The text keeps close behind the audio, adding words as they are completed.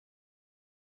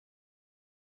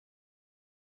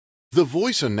The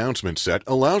voice announcement set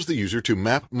allows the user to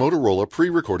map Motorola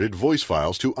pre-recorded voice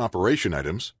files to operation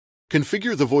items,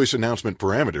 configure the voice announcement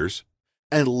parameters,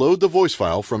 and load the voice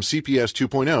file from CPS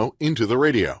 2.0 into the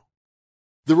radio.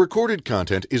 The recorded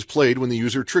content is played when the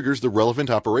user triggers the relevant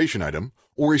operation item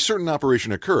or a certain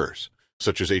operation occurs,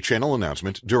 such as a channel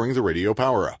announcement during the radio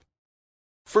power-up.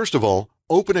 First of all,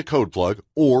 open a code plug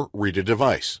or read a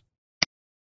device.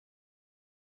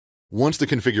 Once the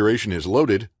configuration is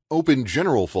loaded, open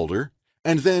General folder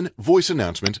and then Voice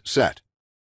Announcement Set.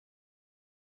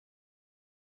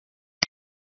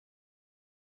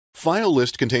 File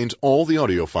list contains all the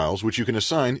audio files which you can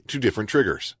assign to different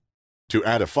triggers. To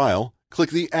add a file, click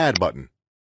the Add button.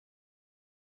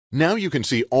 Now you can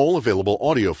see all available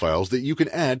audio files that you can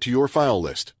add to your file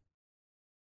list.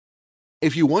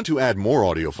 If you want to add more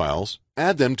audio files,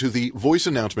 add them to the Voice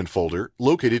Announcement folder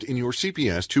located in your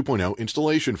CPS 2.0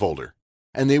 installation folder,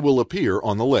 and they will appear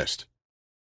on the list.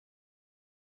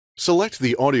 Select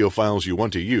the audio files you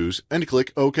want to use and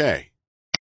click OK.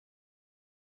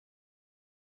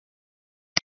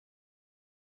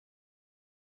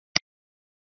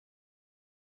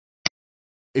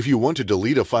 If you want to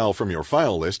delete a file from your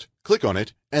file list, click on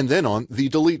it and then on the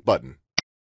Delete button.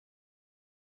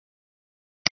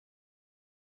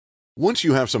 Once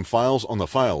you have some files on the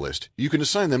file list, you can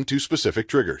assign them to specific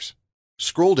triggers.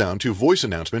 Scroll down to Voice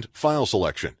Announcement File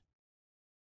Selection.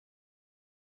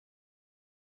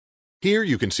 Here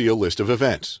you can see a list of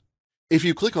events. If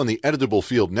you click on the editable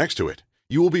field next to it,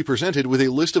 you will be presented with a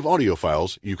list of audio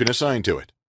files you can assign to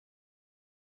it.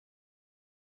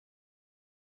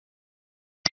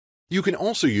 You can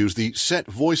also use the Set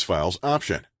Voice Files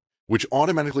option, which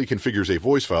automatically configures a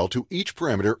voice file to each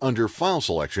parameter under File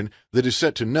Selection that is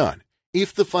set to None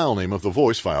if the file name of the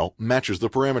voice file matches the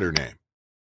parameter name.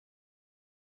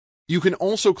 You can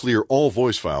also clear all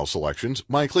voice file selections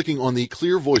by clicking on the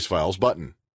Clear Voice Files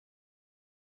button.